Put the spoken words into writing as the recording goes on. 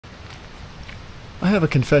I have a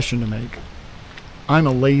confession to make. I'm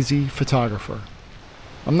a lazy photographer.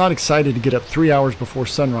 I'm not excited to get up 3 hours before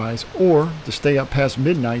sunrise or to stay up past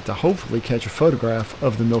midnight to hopefully catch a photograph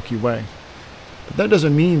of the Milky Way. But that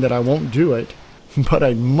doesn't mean that I won't do it, but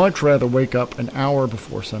I'd much rather wake up an hour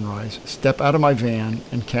before sunrise, step out of my van,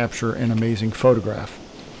 and capture an amazing photograph.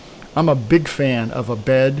 I'm a big fan of a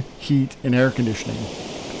bed, heat, and air conditioning.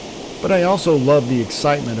 But I also love the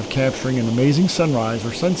excitement of capturing an amazing sunrise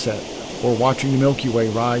or sunset, or watching the Milky Way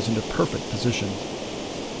rise into perfect position.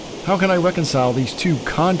 How can I reconcile these two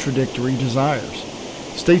contradictory desires?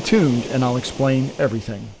 Stay tuned and I'll explain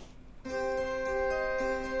everything.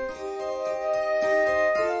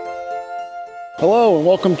 Hello and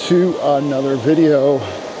welcome to another video.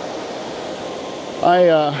 I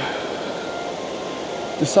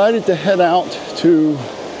decided to head out to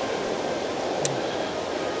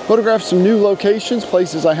photograph some new locations,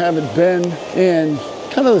 places I haven't been in,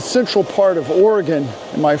 kind of the central part of Oregon.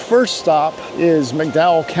 And my first stop is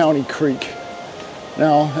McDowell County Creek.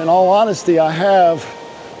 Now, in all honesty, I have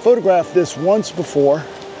photographed this once before,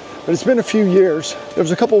 but it's been a few years. There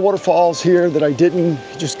was a couple waterfalls here that I didn't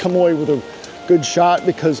just come away with a good shot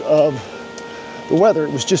because of the weather.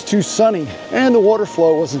 It was just too sunny and the water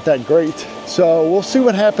flow wasn't that great. So we'll see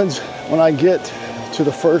what happens when I get to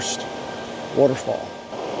the first waterfall.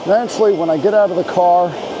 Naturally, when I get out of the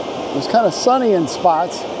car, it's kind of sunny in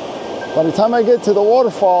spots. By the time I get to the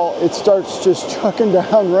waterfall, it starts just chucking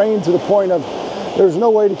down rain to the point of there's no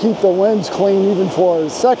way to keep the winds clean even for a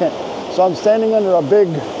second. So I'm standing under a big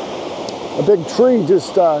tree,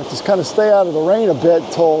 just kind of stay out of the rain a bit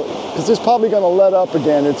because it's probably going to let up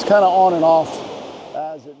again. It's kind of on and off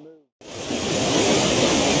as it moves.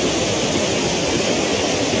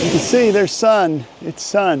 You can see there's sun. It's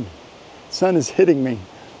sun. Sun is hitting me.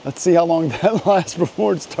 Let's see how long that lasts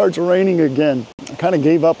before it starts raining again. I kind of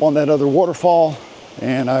gave up on that other waterfall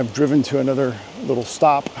and I've driven to another little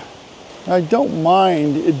stop. I don't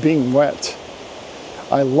mind it being wet.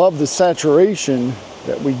 I love the saturation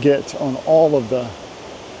that we get on all of the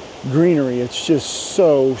greenery. It's just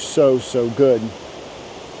so good.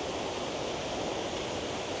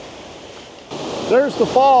 There's the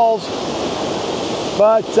falls,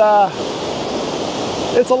 but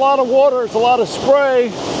it's a lot of water, it's a lot of spray.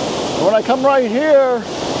 When I come right here,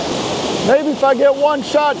 maybe if I get one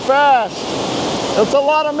shot fast, it's a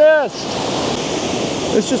lot of mist.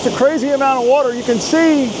 It's just a crazy amount of water. You can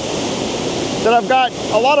see that I've got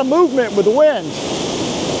a lot of movement with the wind.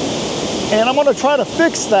 And I'm gonna try to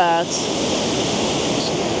fix that.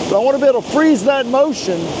 But I wanna be able to freeze that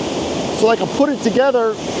motion so I can put it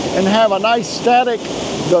together and have a nice static,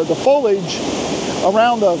 the foliage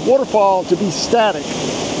around the waterfall to be static.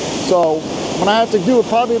 So when I have to do it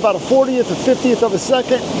probably about a 40th or 50th of a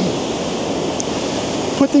second,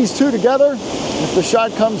 put these two together. If the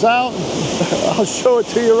shot comes out, I'll show it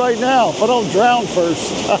to you right now, if I don't drown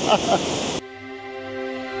first.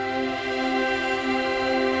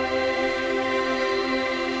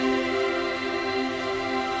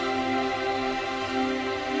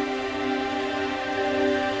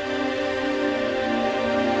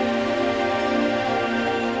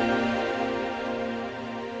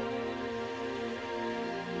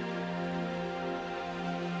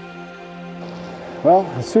 Well,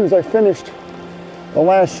 as soon as I finished the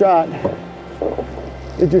last shot,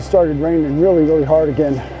 it just started raining really hard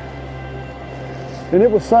again. And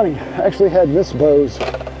it was sunny. I actually had mist bows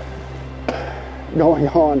going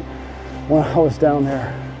on when I was down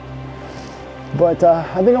there. But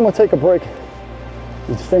I think I'm gonna take a break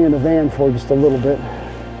and stay in the van for just a little bit.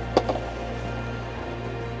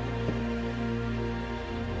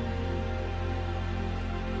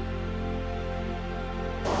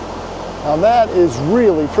 Now that is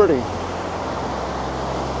really pretty.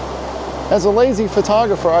 As a lazy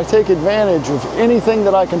photographer, I take advantage of anything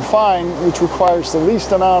that I can find which requires the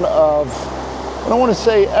least amount of, I don't want to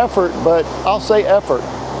say effort, but I'll say effort.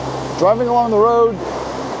 Driving along the road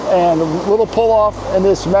and a little pull off and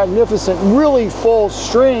this magnificent, really full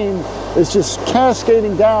stream is just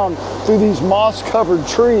cascading down through these moss-covered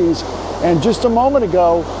trees. And just a moment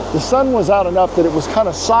ago, the sun was out enough that it was kind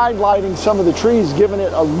of side-lighting some of the trees, giving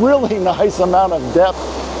it a really nice amount of depth.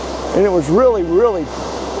 And it was really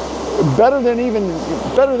better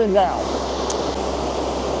than now.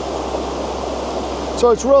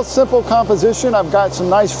 So it's real simple composition. I've got some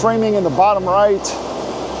nice framing in the bottom right.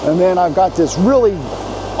 And then I've got this really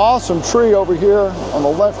awesome tree over here on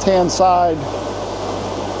the left-hand side,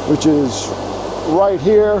 which is right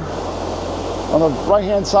here on the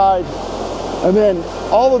right-hand side. And then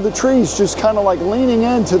all of the trees just kind of like leaning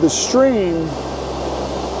into the stream.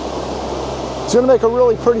 It's gonna make a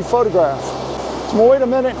really pretty photograph. So wait a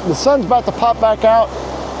minute, the sun's about to pop back out,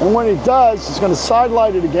 and when it does, it's going to side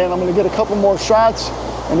light it again. I'm going to get a couple more shots,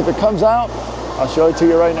 and if it comes out, I'll show it to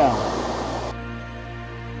you right now.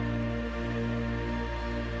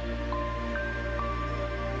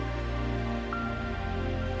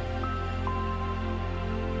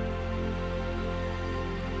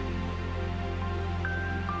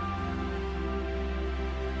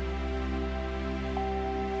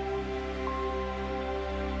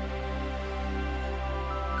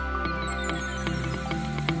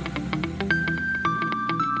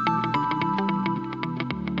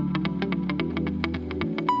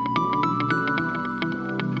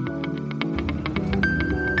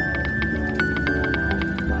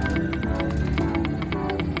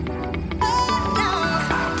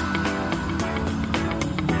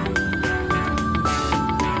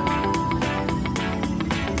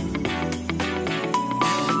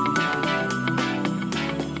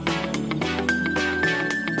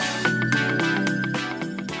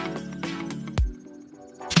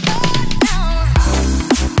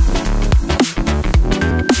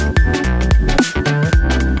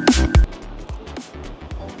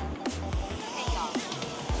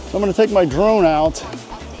 So I'm going to take my drone out.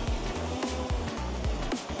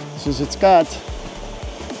 Since it's got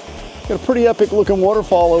a pretty epic looking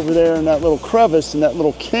waterfall over there in that little crevice and that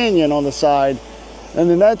little canyon on the side. And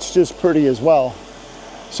then that's just pretty as well.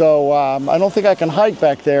 So I don't think I can hike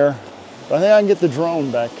back there, but I think I can get the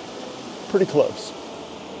drone back pretty close.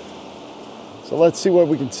 So let's see what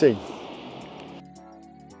we can see.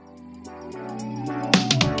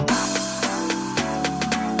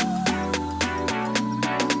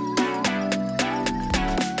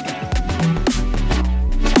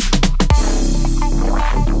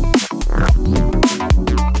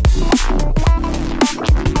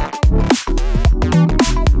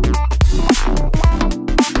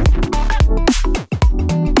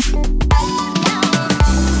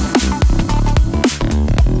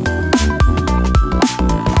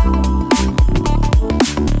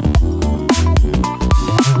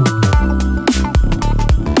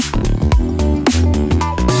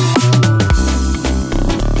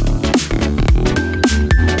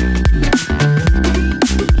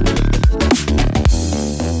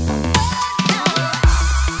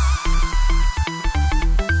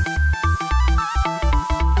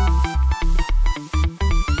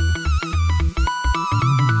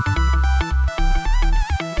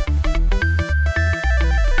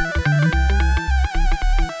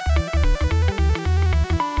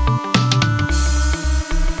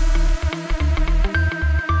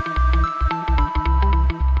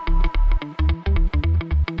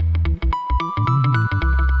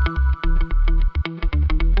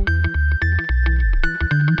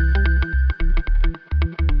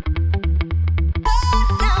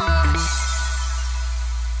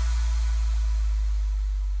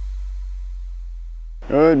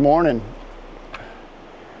 Good morning.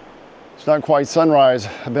 It's not quite sunrise.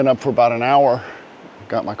 I've been up for about an hour.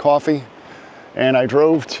 Got my coffee, and I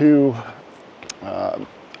drove to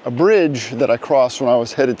a bridge that I crossed when I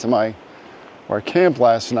was headed to where I camped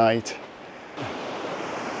last night.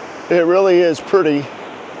 It really is pretty.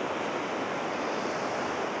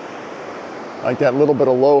 Like that little bit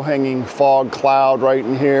of low-hanging fog cloud right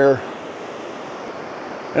in here.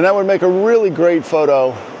 And that would make a really great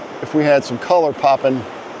photo if we had some color popping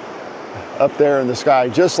up there in the sky,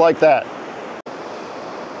 just like that.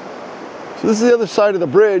 So this is the other side of the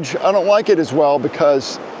bridge. I don't like it as well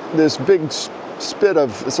because this big spit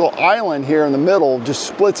of this little island here in the middle just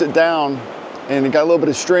splits it down, and it got a little bit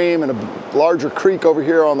of stream and a larger creek over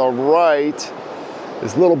here on the right,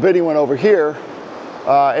 this little bitty one over here,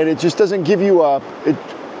 and it just doesn't give you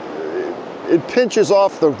it pinches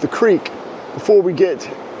off the creek before we get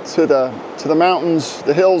to the mountains,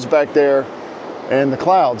 the hills back there, and the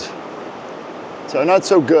clouds. So not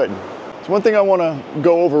so good. So one thing I want to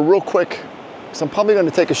go over real quick, because I'm probably going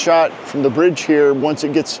to take a shot from the bridge here once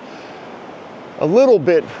it gets a little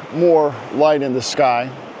bit more light in the sky.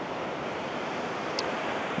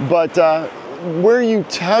 But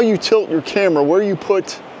how you tilt your camera, where you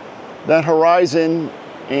put that horizon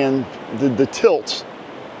and the tilt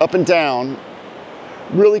up and down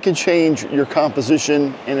really can change your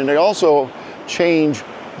composition, and it also change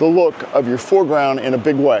the look of your foreground in a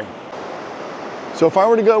big way. So if I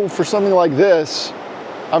were to go for something like this,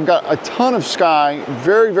 I've got a ton of sky,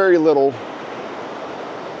 very, very little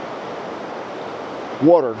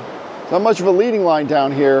water. Not much of a leading line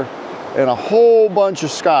down here, and a whole bunch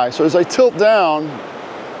of sky. So as I tilt down,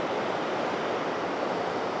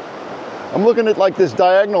 I'm looking at like this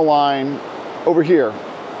diagonal line over here,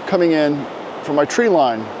 coming in from my tree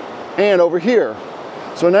line, and over here.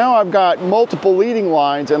 So now I've got multiple leading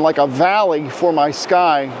lines and like a valley for my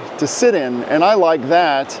sky to sit in, and I like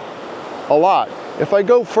that a lot. If I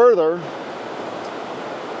go further,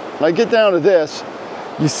 and I get down to this,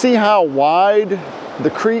 you see how wide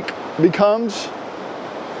the creek becomes?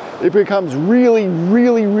 It becomes really,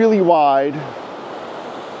 really, really wide,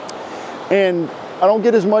 and I don't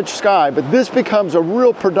get as much sky, but this becomes a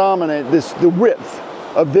real predominant, the width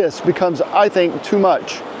of this becomes, I think, too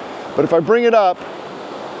much. But if I bring it up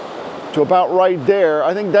to about right there,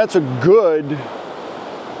 I think that's the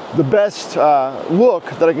best look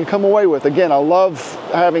that I can come away with. Again, I love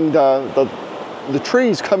having the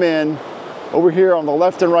trees come in over here on the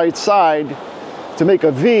left and right side to make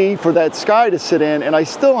a V for that sky to sit in, and I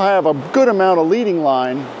still have a good amount of leading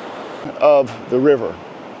line of the river.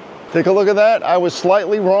 Take a look at that. I was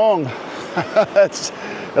slightly wrong. That's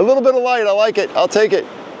a little bit of light. I like it. I'll take it.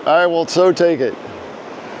 I will so take it.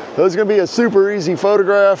 So it's going to be a super easy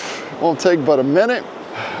photograph. Won't take but a minute.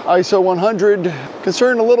 ISO 100.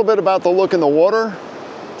 Concerned a little bit about the look in the water.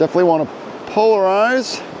 Definitely want to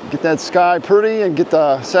polarize, get that sky pretty, and get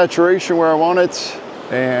the saturation where I want it.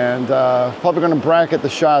 And probably going to bracket the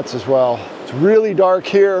shots as well. It's really dark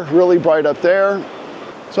here, really bright up there.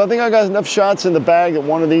 So I think I got enough shots in the bag that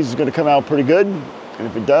one of these is going to come out pretty good. And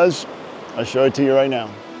if it does, I'll show it to you right now.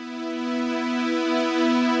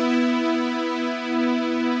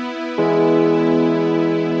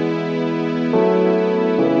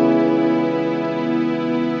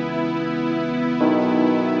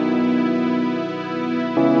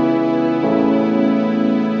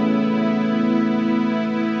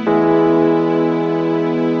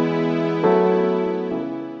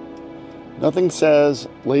 Nothing says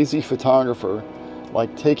lazy photographer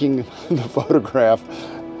like taking the photograph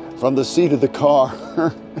from the seat of the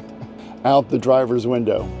car out the driver's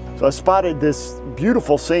window. So I spotted this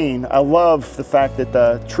beautiful scene. I love the fact that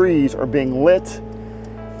the trees are being lit,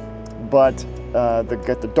 but they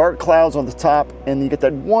got the dark clouds on the top, and you get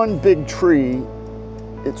that one big tree.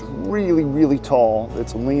 It's really, really tall.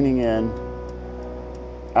 It's leaning in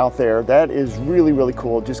out there. That is really, really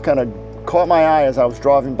cool. It just kind of caught my eye as I was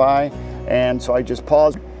driving by. And so I just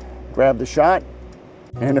paused, grabbed the shot,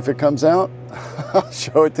 and if it comes out, I'll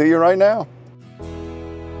show it to you right now.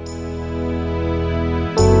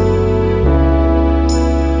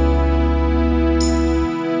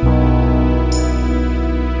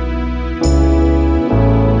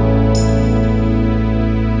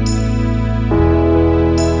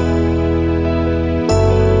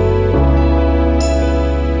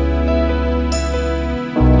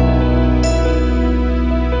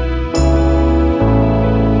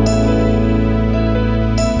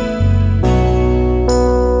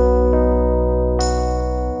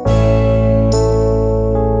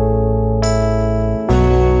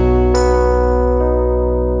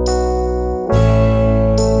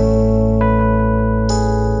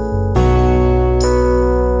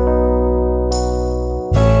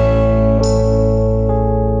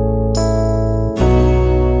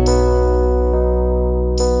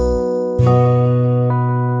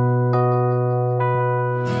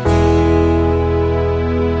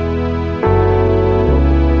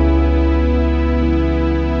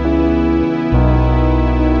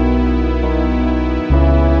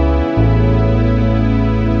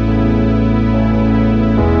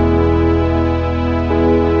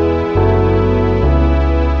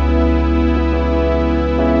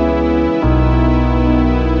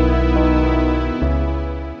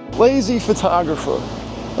 Lazy photographer.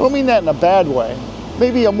 I don't mean that in a bad way,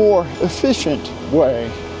 maybe a more efficient way.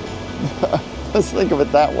 Let's think of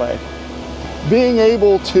it that way. Being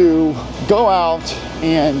able to go out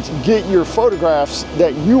and get your photographs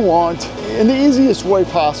that you want in the easiest way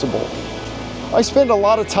possible. I spend a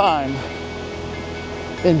lot of time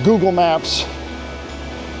in Google Maps,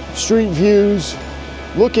 Street Views,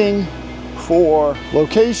 looking for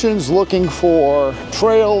locations, looking for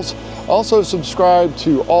trails. Also subscribe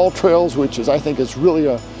to AllTrails, which is, I think, is really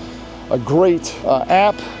a great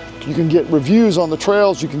app. You can get reviews on the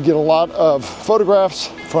trails. You can get a lot of photographs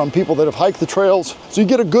from people that have hiked the trails. So you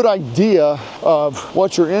get a good idea of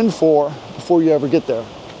what you're in for before you ever get there.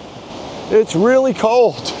 It's really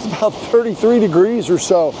cold. It's about 33 degrees or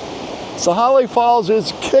so. Sahalee Falls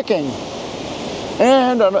is kicking.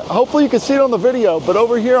 And hopefully you can see it on the video, but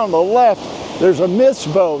over here on the left, there's a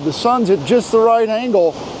mist bow. The sun's at just the right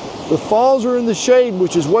angle. The falls are in the shade,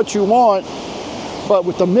 which is what you want, but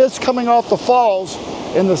with the mist coming off the falls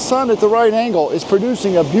and the sun at the right angle, it's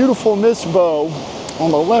producing a beautiful mist bow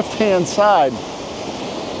on the left-hand side.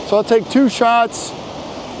 So I'll take two shots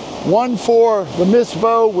One for the mist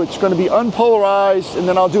bow, which is going to be unpolarized, and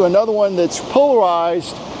then I'll do another one that's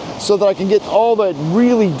polarized so that I can get all that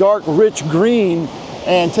really dark, rich green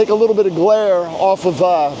and take a little bit of glare off of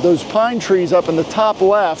those pine trees up in the top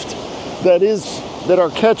left that are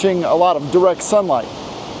catching a lot of direct sunlight.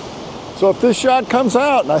 So if this shot comes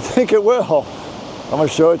out, and I think it will, I'm going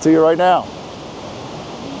to show it to you right now.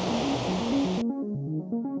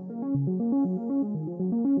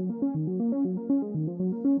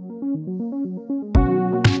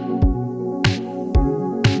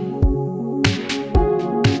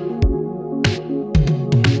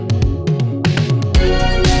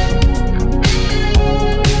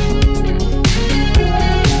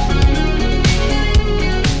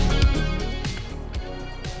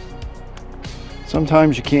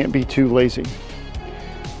 Sometimes you can't be too lazy.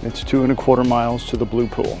 It's 2¼ miles to the Blue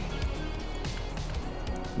Pool.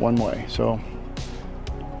 One way, so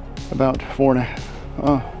about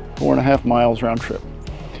 4.5 miles round trip.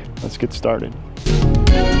 Let's get started.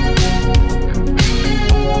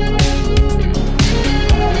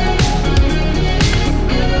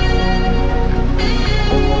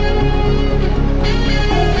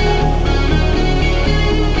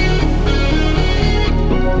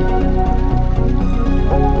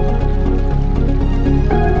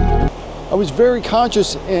 I was very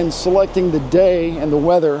conscious in selecting the day and the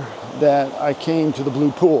weather that I came to the Blue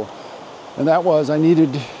Pool. And that was, I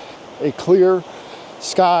needed a clear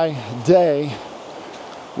sky day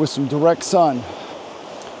with some direct sun,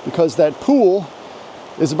 because that pool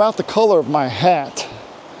is about the color of my hat.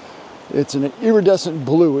 It's an iridescent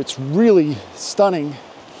blue. It's really stunning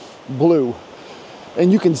blue.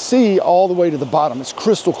 And you can see all the way to the bottom. It's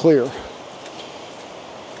crystal clear.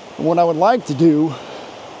 And what I would like to do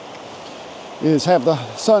is have the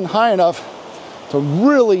sun high enough to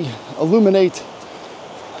really illuminate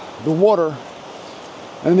the water,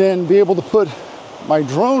 and then be able to put my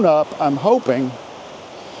drone up, I'm hoping,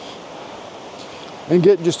 and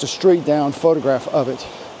get just a straight down photograph of it.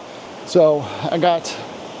 So I got,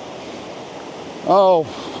 a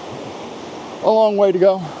long way to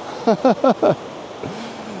go.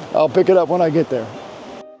 I'll pick it up when I get there.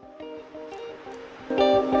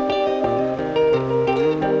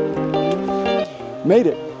 Made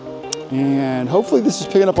it, and hopefully this is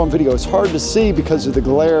picking up on video. It's hard to see because of the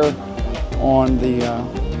glare on the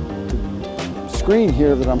screen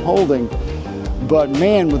here that I'm holding, but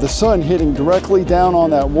man, with the sun hitting directly down on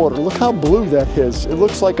that water, look how blue that is. It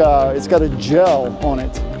looks like it's got a gel on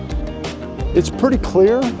it. It's pretty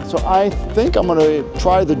clear, so I think I'm going to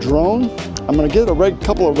try the drone. I'm going to get a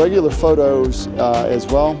couple of regular photos as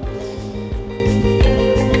well.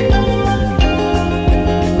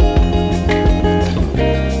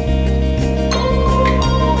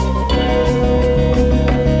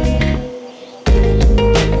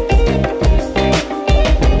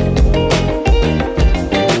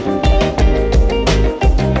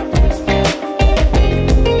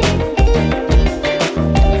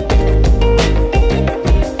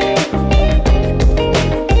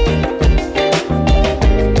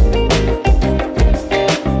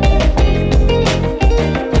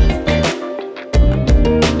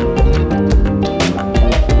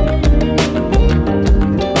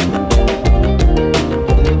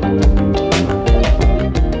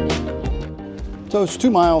 So it's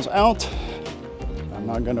 2 miles out. I'm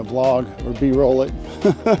not gonna vlog or B-roll it.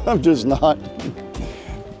 I'm just not.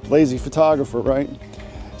 Lazy photographer, right?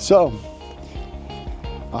 So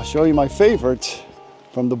I'll show you my favorite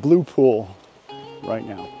from the Blue Pool right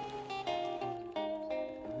now.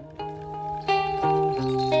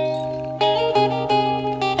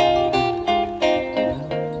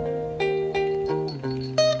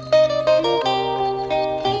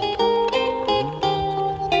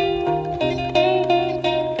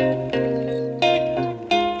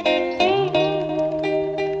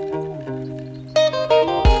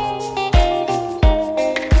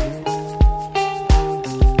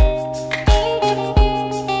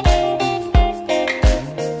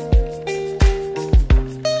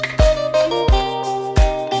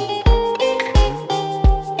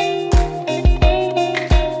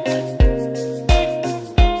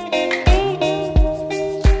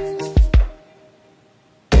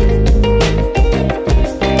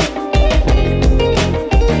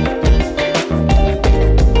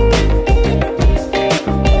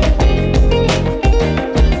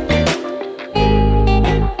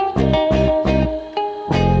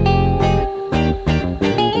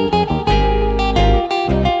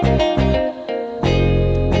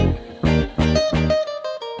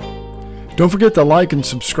 Don't forget to like and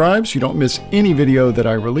subscribe so you don't miss any video that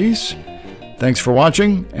I release. Thanks for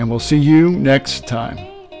watching, and we'll see you next time.